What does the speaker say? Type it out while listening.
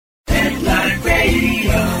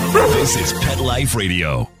This is Pet Life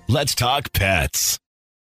Radio. Let's talk pets.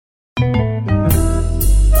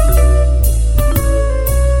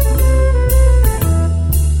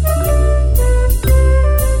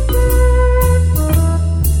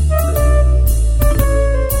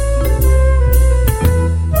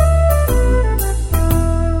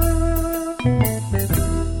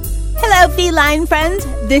 Hello, feline friends.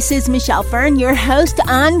 This is Michelle Fern, your host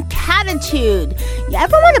on Catitude. You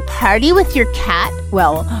ever want to party with your cat?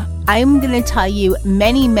 Well, I'm going to tell you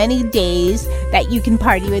many, many days that you can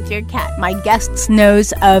party with your cat. My guests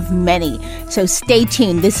knows of many. So stay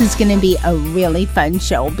tuned. This is going to be a really fun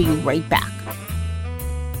show. I'll be right back.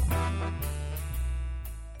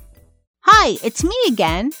 Hi, it's me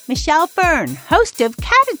again, Michelle Fern, host of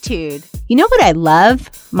Catitude. You know what I love?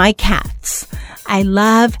 My cats. I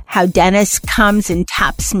love how Dennis comes and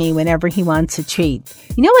taps me whenever he wants a treat.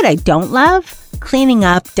 You know what I don't love? Cleaning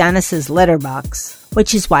up Dennis's litter box,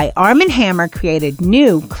 which is why Arm & Hammer created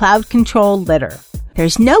new Cloud Control Litter.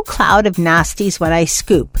 There's no cloud of nasties when I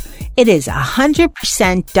scoop. It is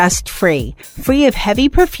 100% dust-free, free of heavy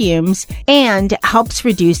perfumes, and helps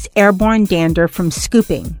reduce airborne dander from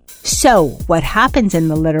scooping. So, what happens in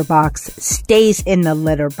the litter box stays in the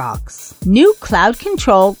litter box. New Cloud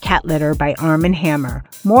Control Cat Litter by Arm & Hammer.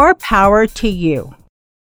 More power to you.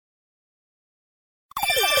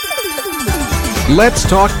 Let's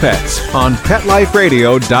Talk Pets on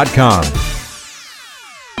PetLifeRadio.com.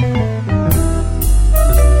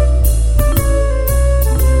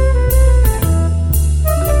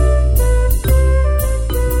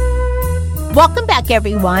 Welcome back,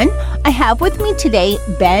 everyone. I have with me today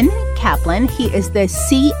Ben Kaplan. He is the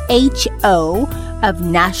CHO of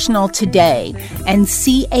National Today, and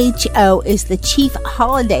CHO is the Chief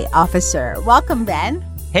Holiday Officer. Welcome, Ben.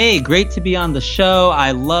 Hey, great to be on the show.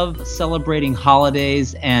 I love celebrating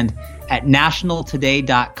holidays, and at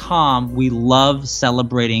nationaltoday.com, we love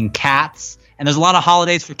celebrating cats. And there's a lot of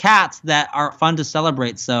holidays for cats that are fun to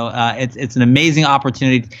celebrate. So it's an amazing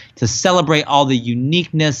opportunity to celebrate all the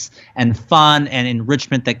uniqueness and fun and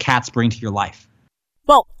enrichment that cats bring to your life.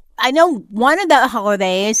 Well, I know one of the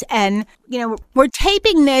holidays, and, we're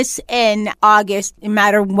taping this in August, no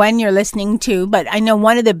matter when you're listening to, but I know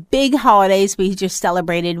one of the big holidays we just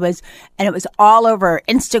celebrated was, and it was all over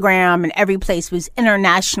Instagram and every place, was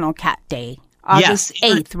International Cat Day. August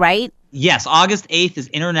 8th, right? Yes, August 8th is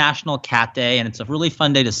International Cat Day, and it's a really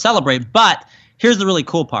fun day to celebrate. But here's the really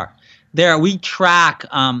cool part. We track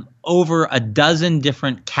over a dozen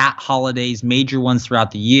different cat holidays, major ones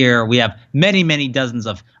throughout the year. We have many, many dozens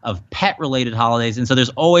of pet-related holidays, and so there's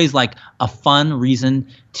always like a fun reason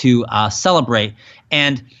to celebrate.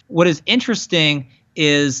 And what is interesting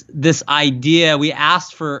is this idea. We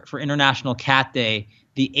asked for International Cat Day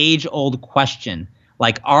the age-old question.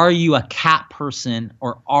 Like, are you a cat person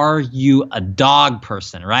or are you a dog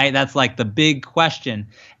person, right? That's like the big question.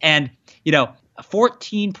 And,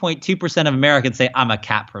 14.2% of Americans say I'm a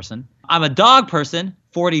cat person. I'm a dog person,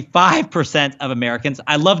 45% of Americans.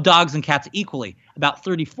 I love dogs and cats equally, about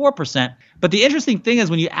 34%. But the interesting thing is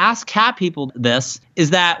when you ask cat people this, is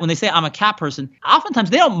that when they say I'm a cat person, oftentimes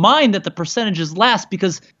they don't mind that the percentage is less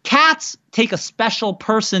because cats take a special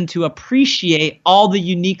person to appreciate all the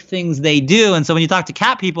unique things they do. And so when you talk to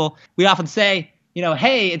cat people, we often say,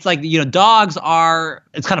 hey, it's like, dogs are,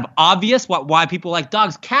 it's kind of obvious why people like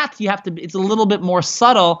dogs. Cats, it's a little bit more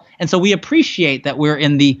subtle. And so we appreciate that we're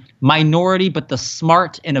in the minority, but the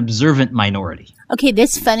smart and observant minority. Okay,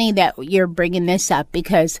 this is funny that you're bringing this up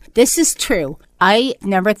because this is true. I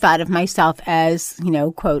never thought of myself as,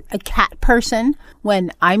 quote, a cat person.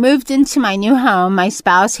 When I moved into my new home, my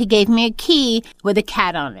spouse, he gave me a key with a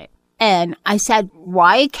cat on it. And I said,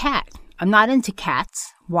 why a cat? I'm not into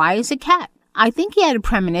cats. Why is a cat? I think he had a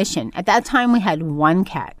premonition. At that time, we had one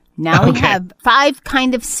cat. Now we have 5,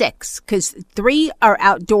 kind of 6, because 3 are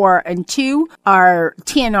outdoor and 2 are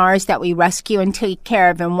TNRs that we rescue and take care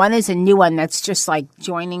of. And 1 is a new one that's just like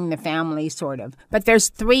joining the family, sort of. But there's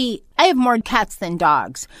 3. I have more cats than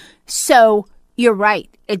dogs. So you're right.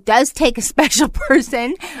 It does take a special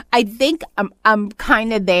person. I think I'm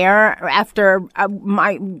kind of there after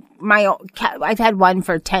my cat. I've had one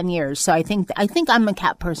for 10 years. So I think I'm a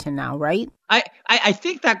cat person now, right? I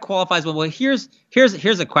think that qualifies. Well, here's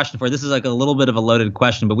a question for you. This is like a little bit of a loaded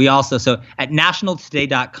question, but we also, so at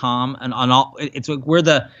nationaltoday.com and on all, we're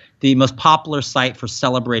the most popular site for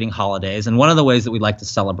celebrating holidays. And one of the ways that we like to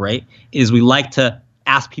celebrate is we like to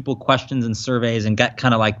ask people questions and surveys and get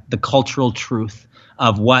kind of like the cultural truth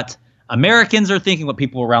of what Americans are thinking, what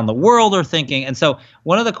people around the world are thinking. And so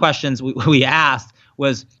one of the questions we asked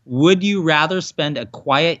was, would you rather spend a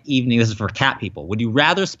quiet evening, this is for cat people, would you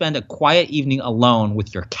rather spend a quiet evening alone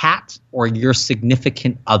with your cat or your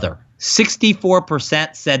significant other?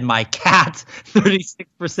 64% said my cat,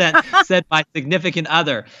 36% said my significant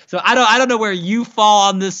other. So I don't know where you fall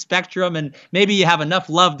on this spectrum, and maybe you have enough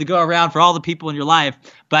love to go around for all the people in your life,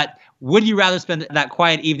 but would you rather spend that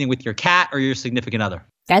quiet evening with your cat or your significant other?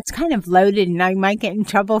 That's kind of loaded, and I might get in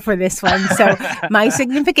trouble for this one. So my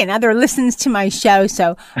significant other listens to my show,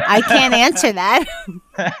 so I can't answer that.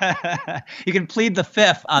 You can plead the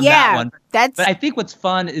fifth on that one. But I think what's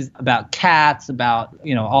fun is about cats, about,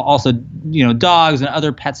 also, dogs and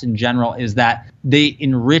other pets in general, is that they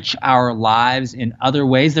enrich our lives in other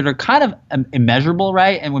ways that are kind of immeasurable,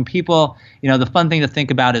 right? And when people, the fun thing to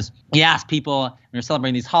think about is you ask people when you're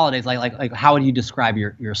celebrating these holidays, like how would you describe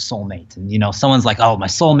your soulmate? And, someone's like, oh, my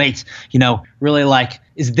soulmate, really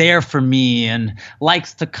is there for me and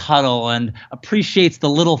likes to cuddle and appreciates the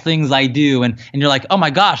little things I do. And you're like, oh my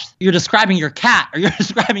gosh, you're describing your cat or you're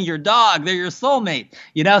describing your dog. They're your soulmate,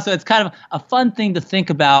 So it's kind of a fun thing to think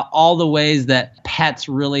about all the ways that pets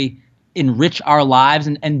really enrich our lives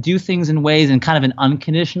and do things in ways in kind of an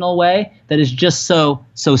unconditional way that is just so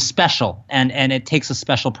special. And it takes a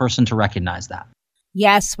special person to recognize that.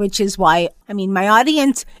 Yes, which is why, my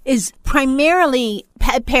audience is primarily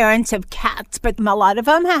pet parents of cats, but a lot of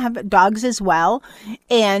them have dogs as well.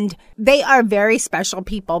 And they are very special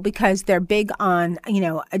people because they're big on,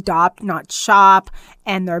 adopt, not shop.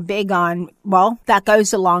 And they're big on, that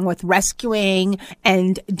goes along with rescuing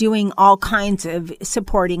and doing all kinds of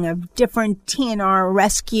supporting of different TNR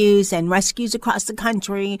rescues and rescues across the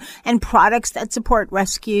country and products that support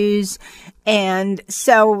rescues. And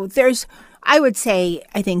so I would say,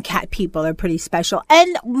 I think cat people are pretty special.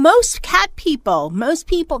 And most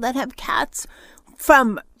people that have cats,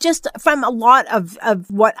 from a lot of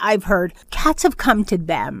what I've heard, cats have come to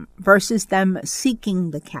them versus them seeking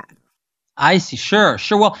the cat. I see. Sure.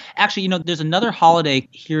 Well, actually, there's another holiday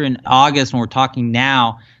here in August when we're talking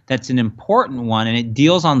now that's an important one, and it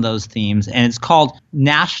deals on those themes, and it's called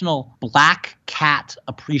National Black Cat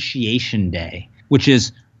Appreciation Day, which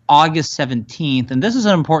is August 17th. And this is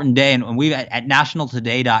an important day. And we at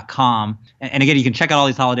nationaltoday.com, and again, you can check out all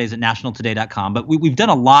these holidays at nationaltoday.com, but we've done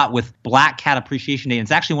a lot with Black Cat Appreciation Day. And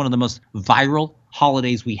it's actually one of the most viral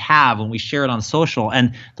holidays we have when we share it on social.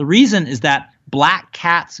 And the reason is that black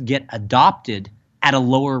cats get adopted at a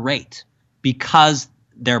lower rate because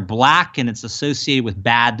they're black and it's associated with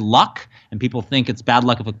bad luck. And people think it's bad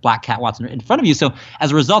luck if a black cat walks in front of you. So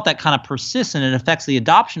as a result, that kind of persists and it affects the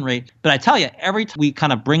adoption rate. But I tell you, every time we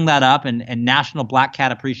kind of bring that up and National Black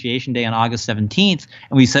Cat Appreciation Day on August 17th,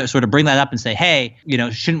 and we sort of bring that up and say, hey,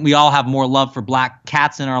 shouldn't we all have more love for black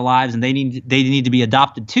cats in our lives and they need to be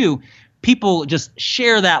adopted too? People just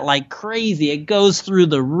share that like crazy. It goes through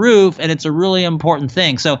the roof, and it's a really important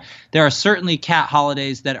thing. So there are certainly cat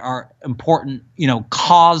holidays that are important,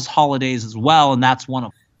 cause holidays as well, and that's one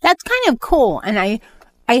of them. That's kind of cool. And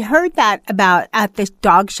I heard that about at this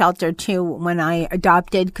dog shelter too when I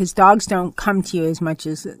adopted, because dogs don't come to you as much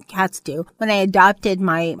as cats do. When I adopted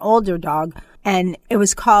my older dog, and it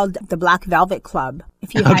was called the Black Velvet Club.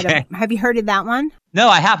 If you have you heard of that one? No,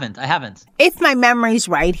 I haven't. If my memory's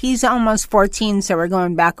right, he's almost 14, so we're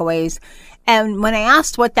going back a ways. And when I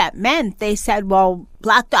asked what that meant, they said, well,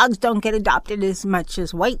 black dogs don't get adopted as much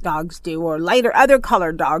as white dogs do or lighter other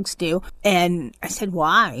colored dogs do. And I said,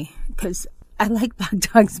 why? Because I like black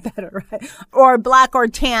dogs better, right? Or black or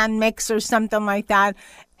tan mix or something like that.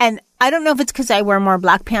 And I don't know if it's because I wear more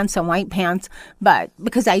black pants than white pants, but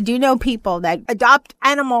because I do know people that adopt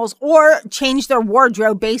animals or change their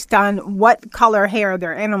wardrobe based on what color hair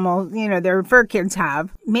their animals, their fur kids have.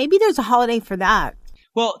 Maybe there's a holiday for that.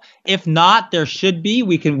 Well, if not, there should be.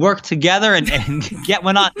 We can work together and get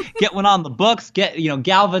one on the books,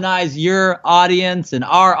 galvanize your audience and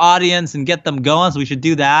our audience and get them going. So we should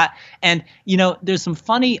do that. And, there's some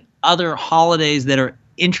funny other holidays that are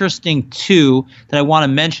interesting too that I want to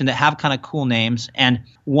mention that have kind of cool names. And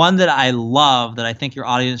one that I love that I think your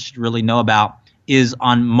audience should really know about is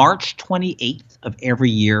on March 28th of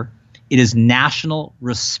every year. It is National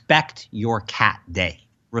Respect Your Cat Day.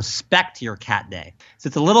 Respect Your Cat Day. So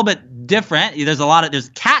it's a little bit different. There's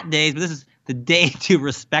cat days, but this is the day to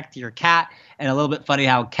respect your cat. And a little bit funny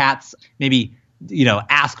how cats maybe,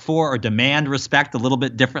 ask for or demand respect a little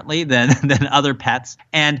bit differently than other pets.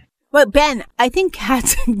 And Well, Ben, I think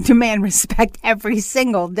cats demand respect every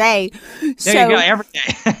single day. There you go, every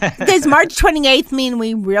day. Does March 28th mean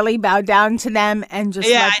we really bow down to them and just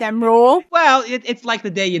let them rule? Well, it's like the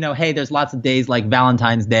day, hey, there's lots of days like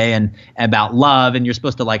Valentine's Day and about love, and you're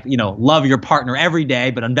supposed to love your partner every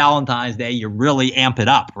day, but on Valentine's Day, you really amp it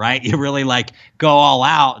up, right? You really go all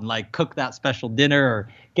out and cook that special dinner or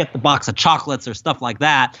get the box of chocolates or stuff like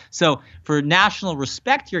that. So for National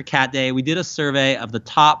Respect Your Cat Day, we did a survey of the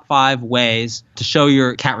top 5 ways to show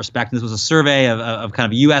your cat respect. And this was a survey of kind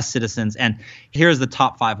of U.S. citizens. And here's the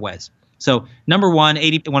top 5 ways. So number 1,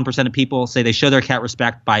 81% of people say they show their cat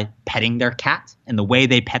respect by petting their cat. And the way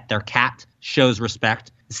they pet their cat shows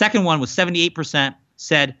respect. The second one was 78%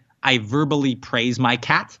 said, I verbally praise my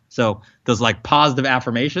cat. So those positive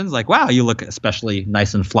affirmations, wow, you look especially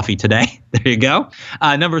nice and fluffy today. There you go.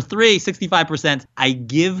 Number 3, 65%, I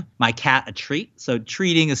give my cat a treat. So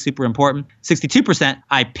treating is super important. 62%,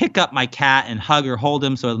 I pick up my cat and hug or hold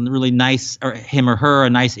him. So a really nice, or him or her,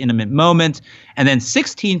 a nice intimate moment. And then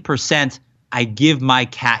 16%, I give my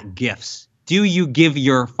cat gifts. Do you give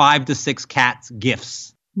your 5 to 6 cats gifts?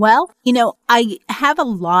 Well, I have a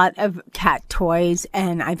lot of cat toys,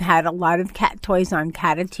 and I've had a lot of cat toys on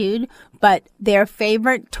Catitude, but their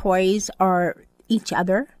favorite toys are each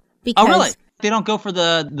other. Because oh, really? They don't go for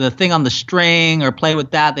the thing on the string or play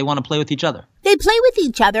with that. They want to play with each other. They play with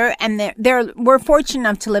each other, and we're fortunate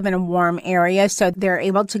enough to live in a warm area, so they're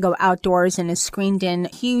able to go outdoors in a screened-in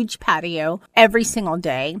huge patio every single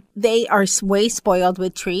day. They are way spoiled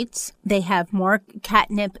with treats. They have more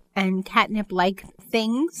catnip and catnip-like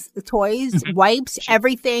things, toys, wipes,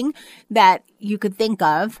 everything that you could think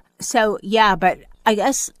of. So, yeah, but I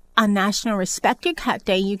guess on National Respect Your Cat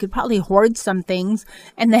Day, you could probably hoard some things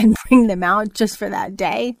and then bring them out just for that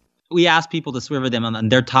day. We asked people to survey them on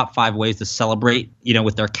their top 5 ways to celebrate,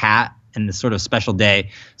 with their cat and this sort of special day.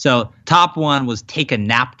 So top 1 was take a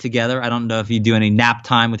nap together. I don't know if you do any nap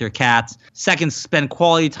time with your cats. Second, spend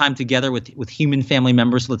quality time together with human family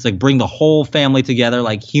members. So let's bring the whole family together,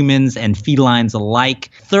 like humans and felines alike.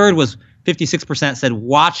 Third was 56% said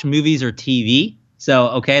watch movies or TV. So,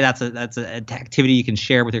 okay, that's an activity you can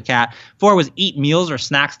share with your cat. 4 was eat meals or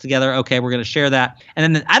snacks together. Okay, we're going to share that.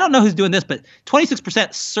 And then I don't know who's doing this, but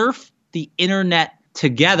 26% surf the internet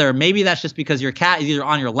together. Maybe that's just because your cat is either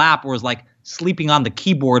on your lap or is sleeping on the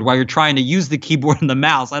keyboard while you're trying to use the keyboard and the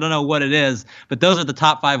mouse. I don't know what it is, but those are the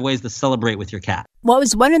top 5 ways to celebrate with your cat. What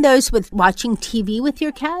was one of those with watching TV with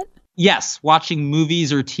your cat? Yes, watching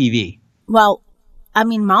movies or TV. Well,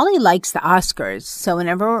 Molly likes the Oscars. So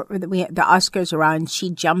whenever the Oscars are on, she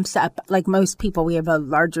jumps up. Like most people, we have a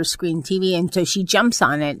larger screen TV. And so she jumps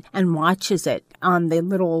on it and watches it on the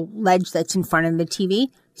little ledge that's in front of the TV.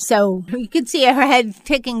 So you could see her head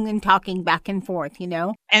ticking and talking back and forth,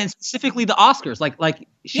 And specifically the Oscars,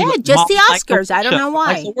 just the Oscars. I don't know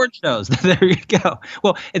why. Award shows. There you go.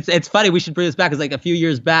 Well, it's funny. We should bring this back. It's a few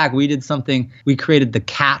years back, we did something. We created the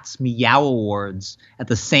Cats Meow Awards at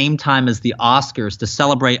the same time as the Oscars to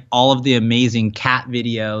celebrate all of the amazing cat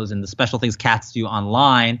videos and the special things cats do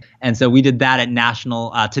online. And so we did that at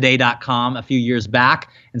nationaltoday.com a few years back.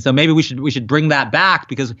 And so maybe we should bring that back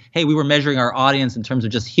because, hey, we were measuring our audience in terms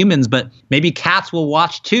of just humans, but maybe cats will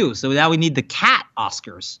watch too. So now we need the cat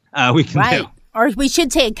Oscars we can do. Or we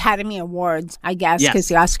should say Academy Awards, I guess, because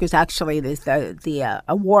the Oscars actually is the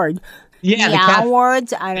award. Yeah, the Cat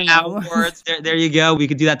Awards. I don't know. Awards. There you go. We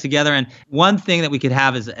could do that together. And one thing that we could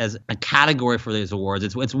have as a category for these awards,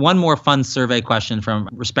 it's one more fun survey question from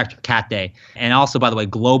Respect Your Cat Day. And also, by the way,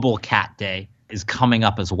 Global Cat Day is coming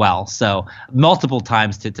up as well. So multiple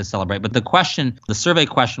times to celebrate. But the survey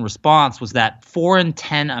question response was that 4 in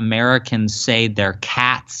 10 Americans say their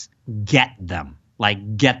cats get them.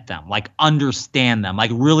 Get them, understand them,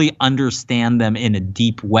 really understand them in a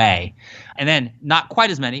deep way. And then not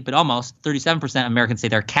quite as many, but almost 37% of Americans say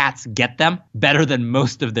their cats get them better than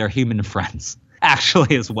most of their human friends,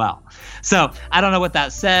 actually, as well. So I don't know what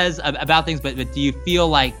that says about things, but do you feel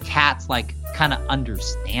like cats kind of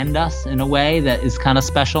understand us in a way that is kind of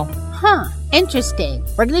special? Interesting.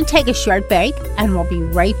 We're going to take a short break and we'll be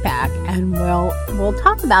right back and we'll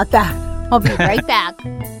talk about that. We'll be right back.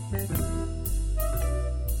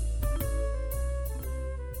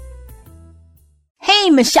 Hey,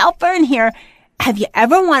 Michelle Fern here. Have you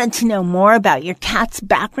ever wanted to know more about your cat's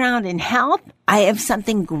background and health? I have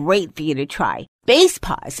something great for you to try.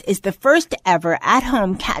 BasePaws is the first ever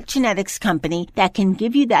at-home cat genetics company that can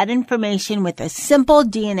give you that information with a simple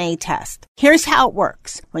DNA test. Here's how it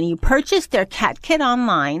works. When you purchase their cat kit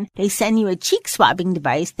online, they send you a cheek swabbing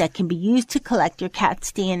device that can be used to collect your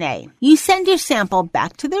cat's DNA. You send your sample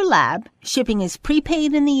back to their lab. Shipping is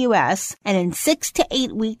prepaid in the U.S., and in 6 to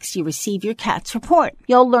 8 weeks, you receive your cat's report.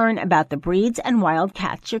 You'll learn about the breeds and wild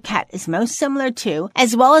cats your cat is most similar to,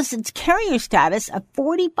 as well as its carrier status of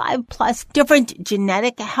 45 plus different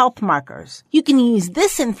genetic health markers. You can use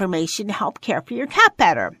this information to help care for your cat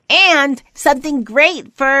better. And something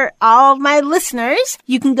great for all of my listeners,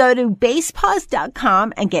 you can go to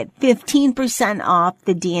basepaws.com and get 15% off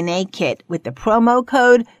the DNA kit with the promo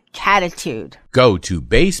code CATitude. Go to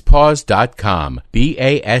basepaws.com,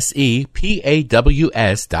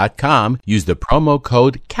 BASEPAWS.com. Use the promo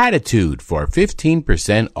code CATitude for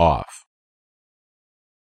 15% off.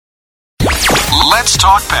 Let's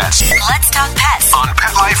talk pets Let's talk pets on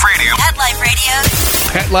Pet Life Radio. Pet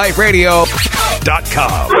Life Radio.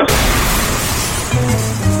 PetLifeRadio.com.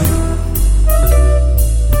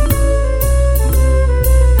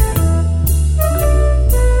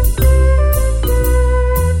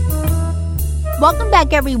 Welcome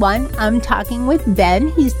back, everyone. I'm talking with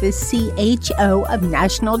Ben. He's the CHO of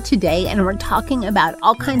National Today, and we're talking about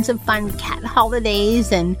all kinds of fun cat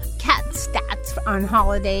holidays and cat stats on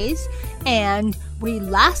holidays. And we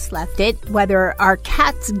last left it whether our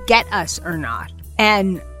cats get us or not.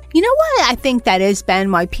 And you know why I think that is,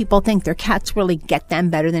 Ben? Why people think their cats really get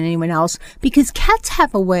them better than anyone else? Because cats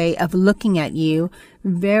have a way of looking at you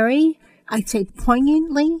very, I'd say,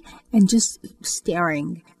 poignantly and just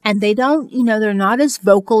staring. And they don't, they're not as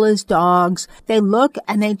vocal as dogs. They look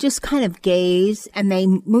and they just kind of gaze and they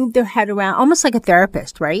move their head around almost like a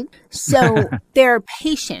therapist, right? So they're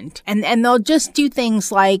patient and they'll just do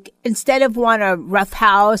things like instead of want to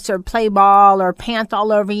roughhouse or play ball or pant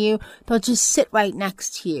all over you, they'll just sit right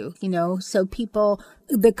next to you, so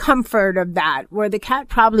the comfort of that, where the cat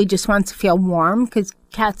probably just wants to feel warm because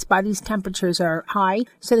cats' body's temperatures are high.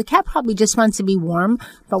 So the cat probably just wants to be warm,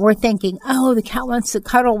 but we're thinking, oh, the cat wants to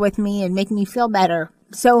cuddle with me and make me feel better.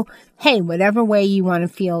 So, hey, whatever way you want to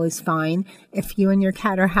feel is fine. If you and your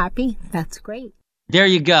cat are happy, that's great. There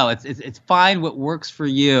you go. It's fine what works for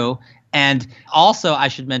you. And also, I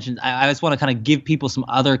should mention, I just want to kind of give people some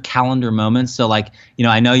other calendar moments. So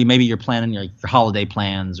I know maybe you're planning your holiday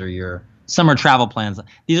plans or your summer travel plans.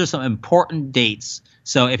 These are some important dates.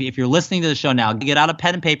 So if you're listening to the show now, get out a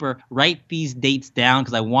pen and paper, write these dates down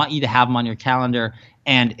because I want you to have them on your calendar.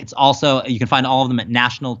 And it's also, you can find all of them at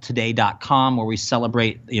nationaltoday.com where we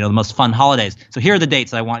celebrate, the most fun holidays. So here are the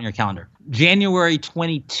dates that I want on your calendar. January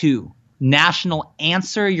 22, National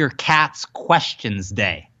Answer Your Cat's Questions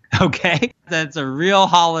Day. Okay, that's a real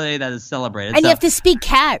holiday that is celebrated. And you have to speak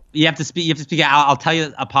cat. You have to speak. I'll tell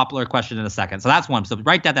you a popular question in a second. So that's one. So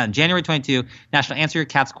write that down. January 22, National Answer Your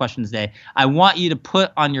Cat's Questions Day. I want you to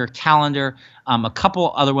put on your calendar a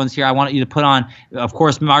couple other ones here. I want you to put on, of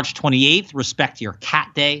course, March 28th, Respect Your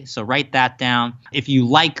Cat Day. So write that down. If you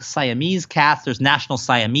like Siamese cats, there's National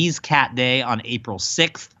Siamese Cat Day on April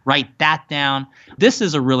 6th. Write that down. This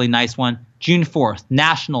is a really nice one. June 4th,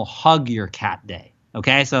 National Hug Your Cat Day.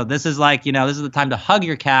 Okay, so this is this is the time to hug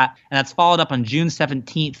your cat, and that's followed up on June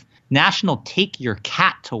 17th, National Take Your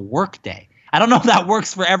Cat to Work Day. I don't know if that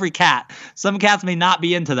works for every cat. Some cats may not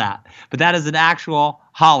be into that, but that is an actual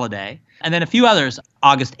holiday. And then a few others.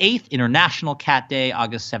 August 8th, International Cat Day.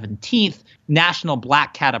 August 17th, National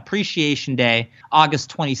Black Cat Appreciation Day.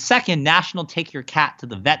 August 22nd, National Take Your Cat to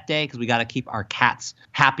the Vet Day, because we got to keep our cats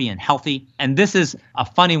happy and healthy. And this is a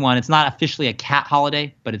funny one. It's not officially a cat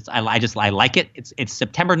holiday, but I like it. It's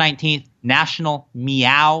September 19th, National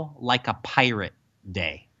Meow Like a Pirate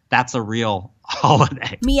Day. That's a real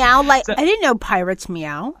holiday. Meow like I didn't know pirates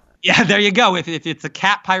meow. Yeah, there you go. If it's a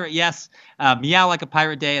cat pirate, yes. Meow Like a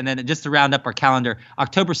Pirate Day. And then just to round up our calendar,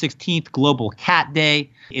 October 16th, Global Cat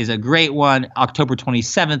Day is a great one. October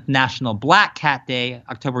 27th, National Black Cat Day.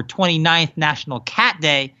 October 29th, National Cat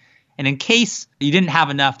Day. And in case you didn't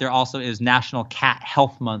have enough, there also is National Cat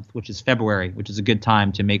Health Month, which is February, which is a good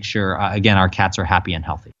time to make sure, again, our cats are happy and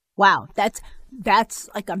healthy. Wow, that's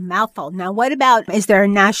like a mouthful. Now, what about, is there a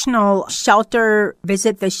national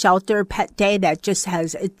visit the shelter pet day that just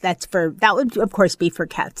has, that would of course be for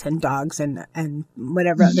cats and dogs and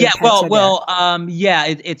whatever other pets are there.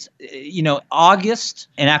 It's August,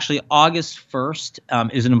 and actually August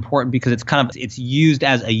 1st is an important because it's used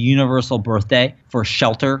as a universal birthday for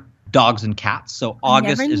shelter dogs and cats. So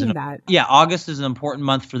August is an important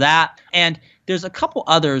month for that. And there's a couple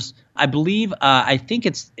others. I believe, I think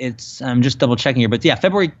it's I'm just double checking here, but yeah,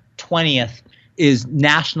 February 20th is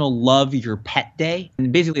National Love Your Pet Day.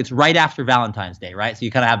 And basically it's right after Valentine's Day, right? So you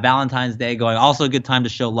kind of have Valentine's Day going, also a good time to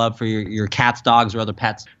show love for your cats, dogs, or other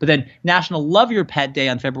pets. But then National Love Your Pet Day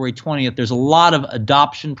on February 20th, there's a lot of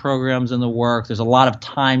adoption programs in the works. There's a lot of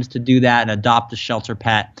times to do that and adopt a shelter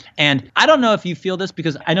pet. And I don't know if you feel this,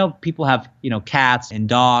 because I know people have, cats and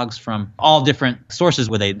dogs from all different sources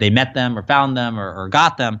where they met them or found them or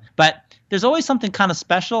got them. But there's always something kind of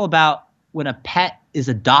special about when a pet is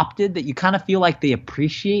adopted, that you kind of feel like they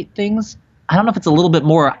appreciate things. I don't know if it's a little bit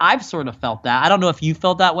more. I've sort of felt that. I don't know if you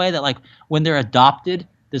felt that way, that like when they're adopted,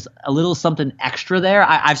 there's a little something extra there.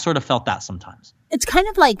 I've sort of felt that sometimes. It's kind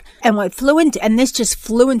of like, and this just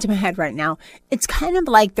flew into my head right now. It's kind of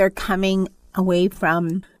like they're coming away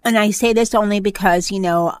from, and I say this only because,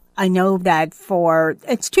 I know that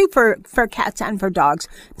it's true for cats and for dogs.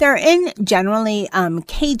 They're in generally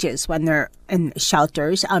cages when they're in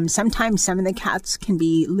shelters. Sometimes some of the cats can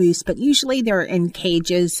be loose, but usually they're in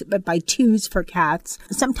cages, but by twos for cats.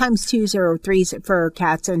 Sometimes twos or threes for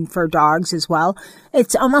cats and for dogs as well.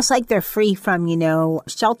 It's almost like they're free from,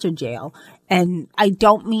 shelter jail. And I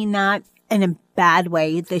don't mean that in a bad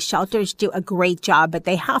way. The shelters do a great job, but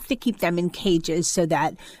they have to keep them in cages so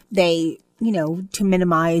that they, to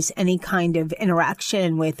minimize any kind of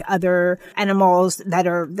interaction with other animals that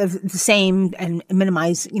are the same, and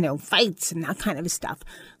minimize, fights and that kind of stuff.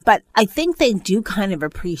 But I think they do kind of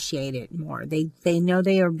appreciate it more. They know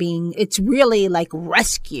they are it's really like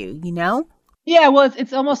rescue, Yeah, well,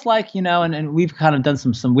 it's almost like, and we've kind of done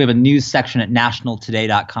some, we have a news section at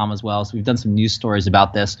nationaltoday.com as well. So we've done some news stories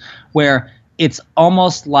about this, where it's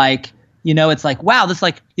almost like, it's like, wow,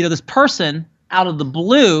 this person out of the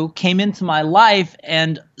blue came into my life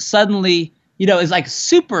and suddenly, is like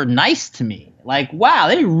super nice to me. Like, wow,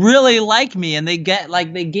 they really like me, and they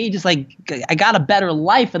gauge just like, I got a better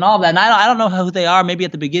life and all that. And I don't know who they are. Maybe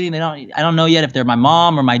at the beginning, I don't know yet if they're my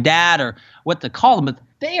mom or my dad or what to call them, but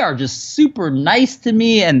they are just super nice to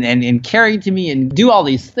me and caring to me and do all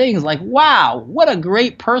these things. Like, wow, what a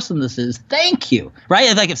great person this is. Thank you. Right?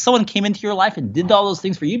 And like if someone came into your life and did all those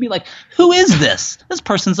things for you, you'd be like, who is this? This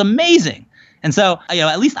person's amazing. And so,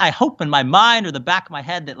 at least I hope in my mind or the back of my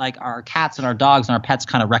head that like our cats and our dogs and our pets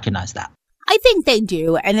kind of recognize that. I think they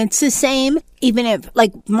do. And it's the same, even if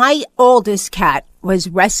like my oldest cat was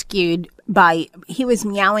rescued he was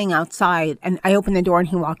meowing outside, and I opened the door and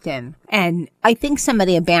he walked in. And I think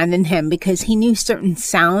somebody abandoned him because he knew certain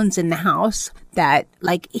sounds in the house that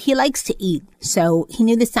like he likes to eat. So he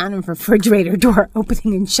knew the sound of a refrigerator door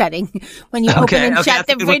opening and shutting. When you open and shut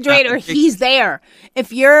the refrigerator, he's there.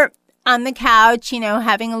 If you're on the couch,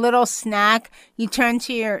 having a little snack, you turn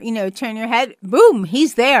your head, boom,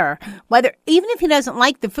 he's there. Even if he doesn't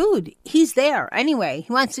like the food, he's there anyway.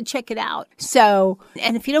 He wants to check it out. So,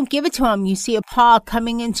 and if you don't give it to him, you see a paw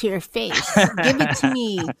coming into your face. Give it to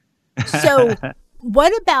me. So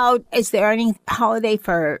what about, is there any holiday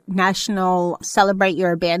for National Celebrate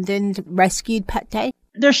Your Abandoned Rescued Pet Day?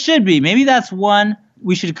 There should be. Maybe that's one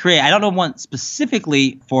we should create. I don't know one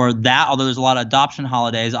specifically for that, although there's a lot of adoption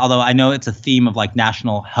holidays, although I know it's a theme of like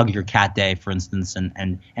National Hug Your Cat Day, for instance,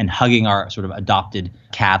 and hugging our sort of adopted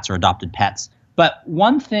cats or adopted pets. But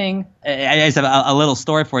one thing, I just have a little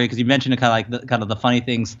story for you, because you mentioned kind of the funny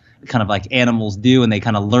things kind of like animals do, and they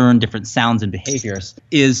kind of learn different sounds and behaviors,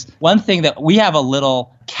 is one thing that we have a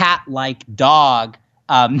little cat-like dog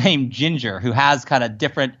named Ginger, who has kind of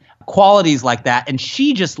different qualities like that, and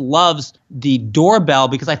she just loves the doorbell,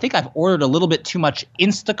 because I think I've ordered a little bit too much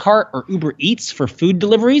Instacart or Uber Eats for food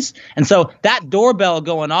deliveries, and so that doorbell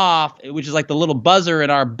going off, which is like the little buzzer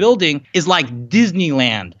in our building, is like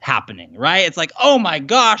Disneyland happening, right? It's like, oh my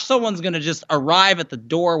gosh, someone's gonna just arrive at the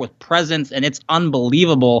door with presents, and it's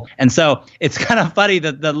unbelievable. And so it's kind of funny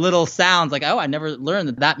that the little sounds like, oh, I never learned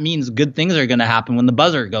that means good things are gonna happen when the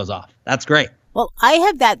buzzer goes off. That's great. Well, I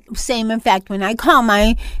have that same effect when I call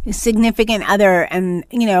my significant other and,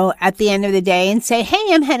 at the end of the day and say, hey,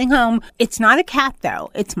 I'm heading home. It's not a cat,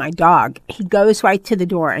 though. It's my dog. He goes right to the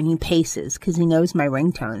door and he paces because he knows my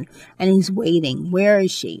ringtone and he's waiting. Where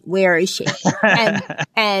is she? Where is she?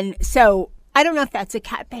 and so I don't know if that's a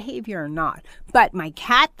cat behavior or not. But my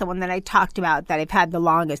cat, the one that I talked about that I've had the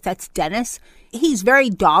longest, that's Dennis. He's very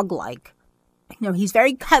dog-like. He's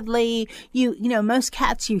very cuddly. Most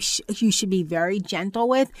cats you should be very gentle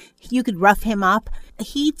with. You could rough him up.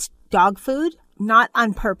 He eats dog food, not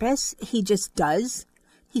on purpose. He just does.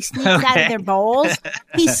 He sneaks out of their bowls.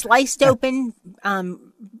 He sliced open, the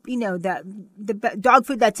dog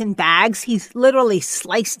food that's in bags. He's literally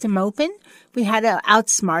sliced him open. We had to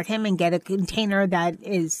outsmart him and get a container that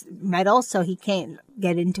is metal so he can't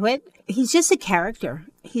get into it. He's just a character.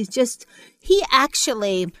 He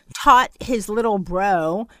actually taught his little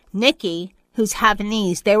bro, Nikki, who's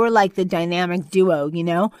Havanese. They were like the dynamic duo, you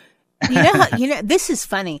know? This is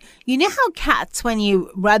funny. You know how cats, when you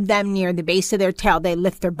rub them near the base of their tail, they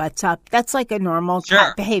lift their butts up? That's like a normal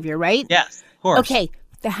cat behavior, right? Yes, of course. Okay,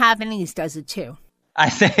 the Havanese does it too. I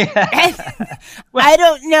say I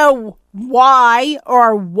don't know why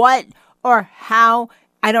or what or how.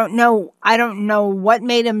 I don't know what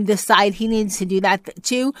made him decide he needs to do that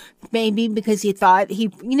too. Maybe because he thought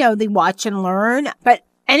they watch and learn. But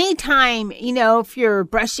anytime, if you're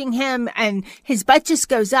brushing him and his butt just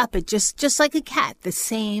goes up, it just like a cat, the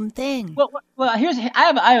same thing. Well, I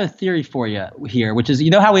have a theory for you here, which is,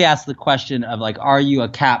 how we ask the question of like, are you a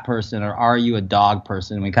cat person or are you a dog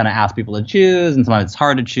person? We kind of ask people to choose, and sometimes it's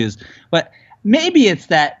hard to choose. But maybe it's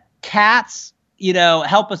that cats,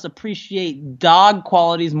 help us appreciate dog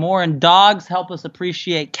qualities more, and dogs help us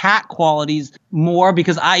appreciate cat qualities more,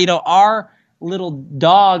 because our little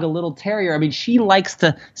dog, a little terrier, I mean, she likes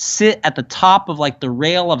to sit at the top of like the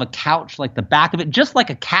rail of a couch, like the back of it, just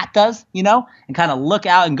like a cat does, and kind of look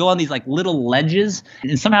out and go on these like little ledges.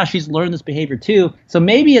 And somehow she's learned this behavior too. So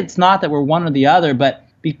maybe it's not that we're one or the other, but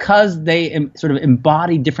because they sort of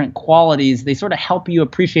embody different qualities, they sort of help you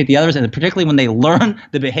appreciate the others. And particularly when they learn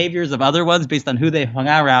the behaviors of other ones based on who they hung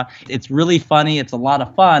out around, it's really funny. It's a lot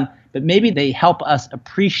of fun. But maybe they help us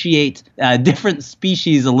appreciate different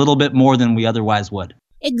species a little bit more than we otherwise would.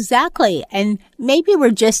 Exactly. And maybe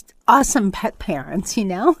we're just awesome pet parents,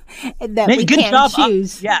 that maybe we good can't job.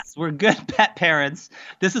 choose. Yes, we're good pet parents.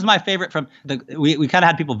 This is my favorite from we kind of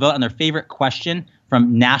had people vote on their favorite question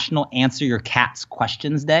from National Answer Your Cat's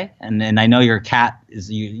Questions Day. And I know your cat is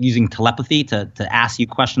using telepathy to ask you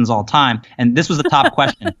questions all the time. And this was the top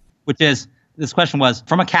question, which is, this question was,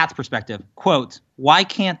 from a cat's perspective, quote, why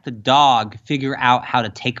can't the dog figure out how to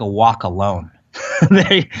take a walk alone?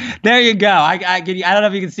 there you go. I don't know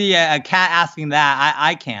if you can see a cat asking that.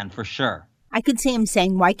 I can, for sure. I could see him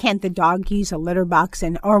saying, why can't the dog use a litter box?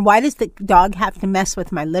 Or why does the dog have to mess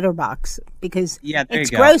with my litter box? Because it's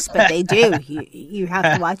gross, but they do. You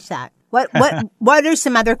have to watch that. What are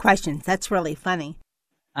some other questions? That's really funny.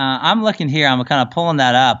 I'm looking here. I'm kind of pulling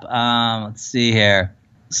that up. Let's see here.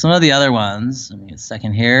 Some of the other ones, let me get a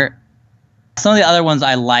second here. Some of the other ones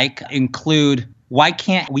I like include, why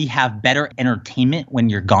can't we have better entertainment when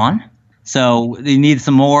you're gone? So they need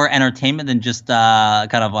some more entertainment than just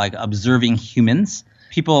kind of like observing humans.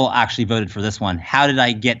 People actually voted for this one. How did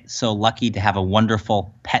I get so lucky to have a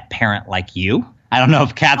wonderful pet parent like you? I don't know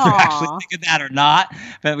if cats are actually thinking that or not,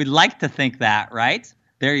 but we'd like to think that, right?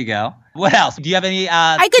 There you go. What else? Do you have any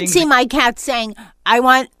I could see my cat saying, I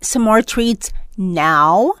want some more treats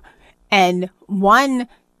now. And one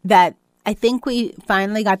that I think we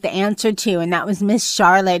finally got the answer to, and that was Miss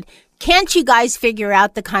Charlotte. Can't you guys figure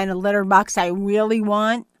out the kind of litter box I really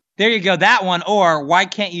want? There you go, that one. Or why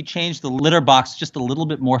can't you change the litter box just a little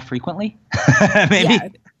bit more frequently?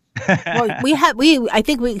 Maybe. Yeah.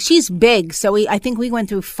 Well, she's big, so I think we went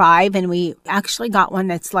through 5, and we actually got one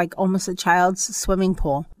that's like almost a child's swimming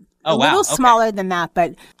pool. Oh, wow. A little smaller than that,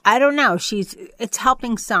 but I don't know. It's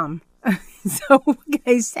helping some. So what can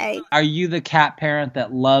I say? Are you the cat parent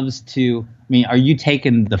that loves to, are you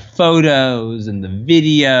taking the photos and the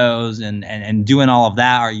videos and doing all of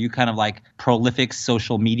that? Are you kind of like prolific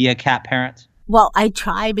social media cat parent? Well, I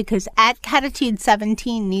try, because at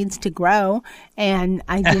Catitude17 needs to grow, and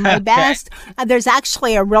I do my best. There's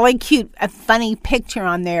actually a really cute, funny picture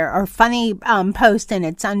on there, or funny post, and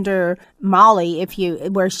it's under Molly,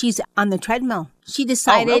 where she's on the treadmill. She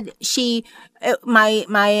decided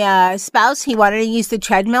my spouse, he wanted to use the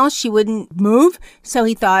treadmill. She wouldn't move. So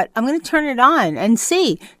he thought, I'm going to turn it on and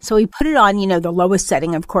see. So he put it on, the lowest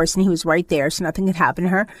setting, of course, and he was right there, so nothing could happen to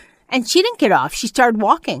her. And she didn't get off. She started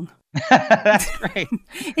walking. That's great.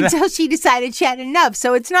 Until she decided she had enough.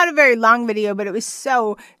 So it's not a very long video, but it was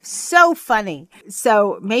so funny.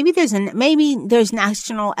 So maybe there's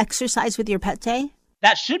National Exercise with Your Pet Day.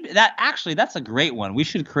 That should be that's a great one. We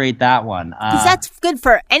should create that one. Because that's good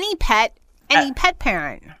for any pet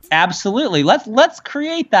parent. Absolutely. Let's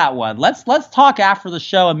create that one. Let's talk after the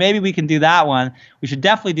show, and maybe we can do that one. We should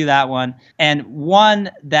definitely do that one. And one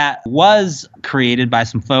that was created by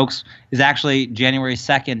some folks is actually January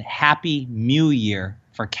 2nd, Happy Mew Year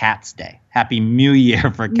for Cats Day. Happy Mew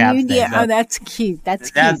Year for Cats Day. Oh, that's cute. That's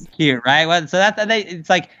cute, right? Well, so it's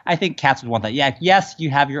like, I think cats would want that. Yeah, yes, you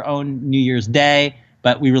have your own New Year's Day,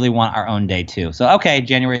 but we really want our own day too. So okay,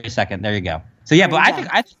 January 2nd. There you go. So yeah, but I think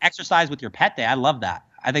exercise with your pet day. I love that.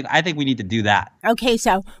 I think we need to do that. Okay,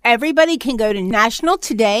 so everybody can go to National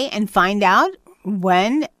today and find out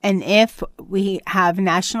when and if we have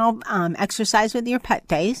National Exercise with Your Pet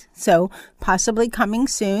Days, so possibly coming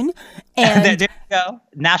soon. And there you go,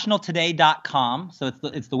 nationaltoday.com. So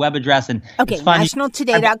it's the web address, and okay, it's fun.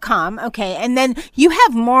 nationaltoday.com. Okay, and then you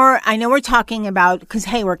have more. I know we're talking about, because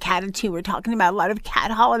hey, we're Catitude. We're talking about a lot of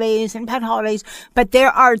cat holidays and pet holidays, but there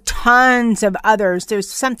are tons of others. There's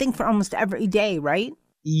something for almost every day, right?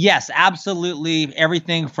 Yes, absolutely.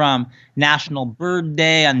 Everything from National Bird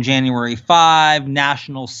Day on January 5,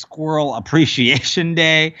 National Squirrel Appreciation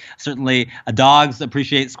Day. Certainly, dogs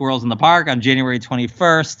appreciate squirrels in the park on January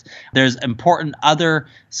 21st. There's important other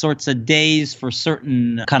sorts of days for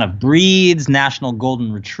certain kind of breeds. National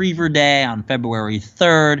Golden Retriever Day on February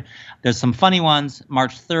 3rd. There's some funny ones.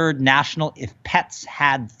 March 3rd, National If Pets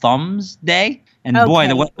Had Thumbs Day. And boy,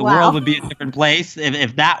 the world would be a different place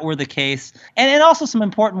if that were the case. And also some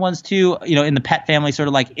important ones too, in the pet family, sort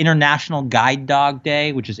of like International Guide Dog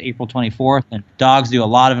Day, which is April 24th. And dogs do a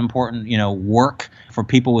lot of important, work for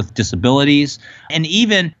people with disabilities. And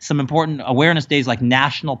even some important awareness days like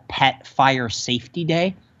National Pet Fire Safety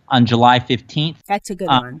Day on July 15th. That's a good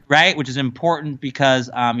one. Right? Which is important because,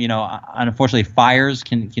 unfortunately, fires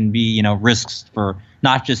can be, risks for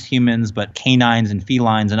not just humans, but canines and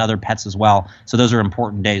felines and other pets as well. So those are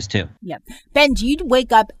important days too. Yep. Ben, do you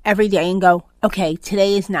wake up every day and go, okay,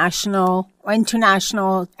 today is national or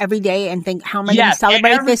international every day and think, how am I going to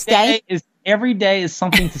celebrate this day? Every day is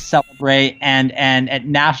something to celebrate. And at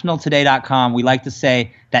nationaltoday.com, we like to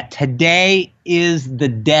say that today is the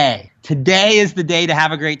day. Today is the day to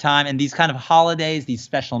have a great time. And these kind of holidays, these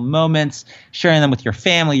special moments, sharing them with your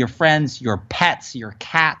family, your friends, your pets, your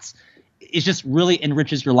cats, it just really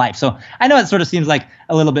enriches your life. So I know it sort of seems like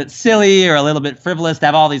a little bit silly or a little bit frivolous to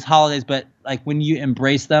have all these holidays, but like when you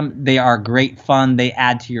embrace them, they are great fun. They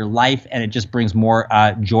add to your life, and it just brings more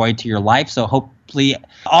joy to your life. So hopefully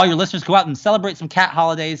all your listeners go out and celebrate some cat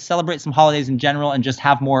holidays, celebrate some holidays in general, and just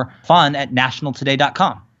have more fun at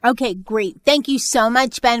nationaltoday.com. Okay, great. Thank you so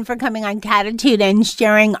much, Ben, for coming on Catitude and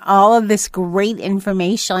sharing all of this great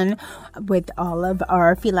information with all of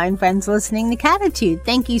our feline friends listening to Catitude.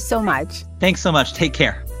 Thank you so much. Thanks so much. Take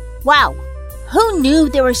care. Wow. Who knew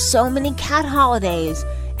there were so many cat holidays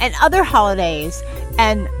and other holidays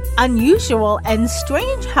and unusual and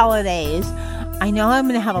strange holidays? I know I'm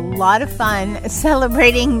going to have a lot of fun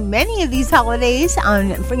celebrating many of these holidays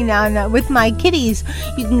with my kitties.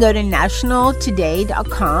 You can go to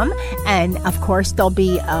nationaltoday.com, and of course there'll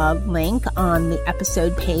be a link on the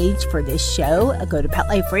episode page for this show. Go to Pet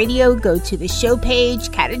Life Radio, go to the show page,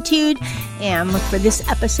 Catitude, and look for this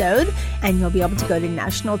episode, and you'll be able to go to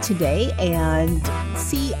National Today and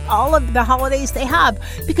see all of the holidays they have.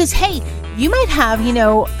 Because hey, you might have,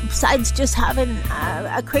 besides just having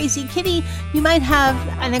a crazy kitty, you might have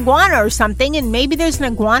an iguana or something, and maybe there's an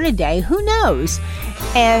iguana day. Who knows?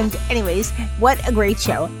 And anyways, what a great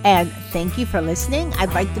show. And thank you for listening.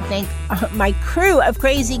 I'd like to thank my crew of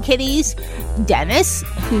crazy kitties. Dennis,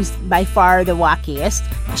 who's by far the wackiest.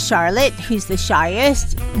 Charlotte, who's the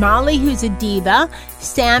shyest. Molly, who's a diva.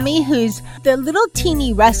 Sammy, who's the little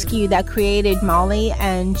teeny rescue that created Molly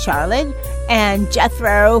and Charlotte. And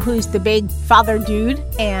Jethro, who's the big father dude.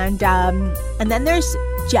 And then there's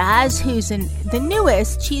Jazz, who's the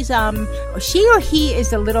newest. She's she or he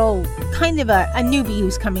is a little kind of a newbie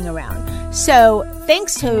who's coming around. So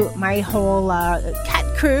thanks to my whole cat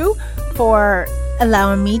crew for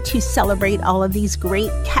allowing me to celebrate all of these great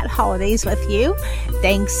cat holidays with you.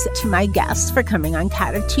 Thanks to my guests for coming on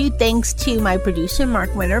Catitude. Thanks to my producer,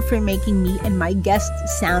 Mark Winter, for making me and my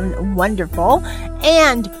guests sound wonderful.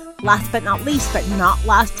 And last but not least, but not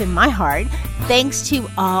lost in my heart, thanks to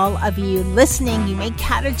all of you listening. You make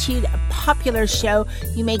Catitude a popular show.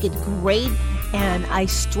 You make it great. And I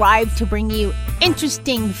strive to bring you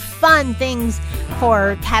interesting, fun things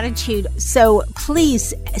for Catitude. So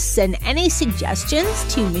please send any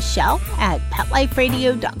suggestions to Michelle at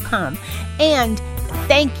PetLifeRadio.com. And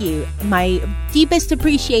thank you. My deepest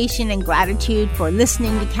appreciation and gratitude for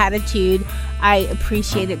listening to Catitude. I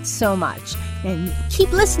appreciate it so much. And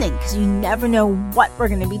keep listening, because you never know what we're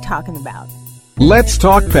going to be talking about. Let's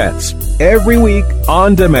Talk Pets, every week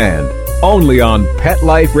on demand, only on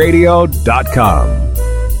PetLifeRadio.com.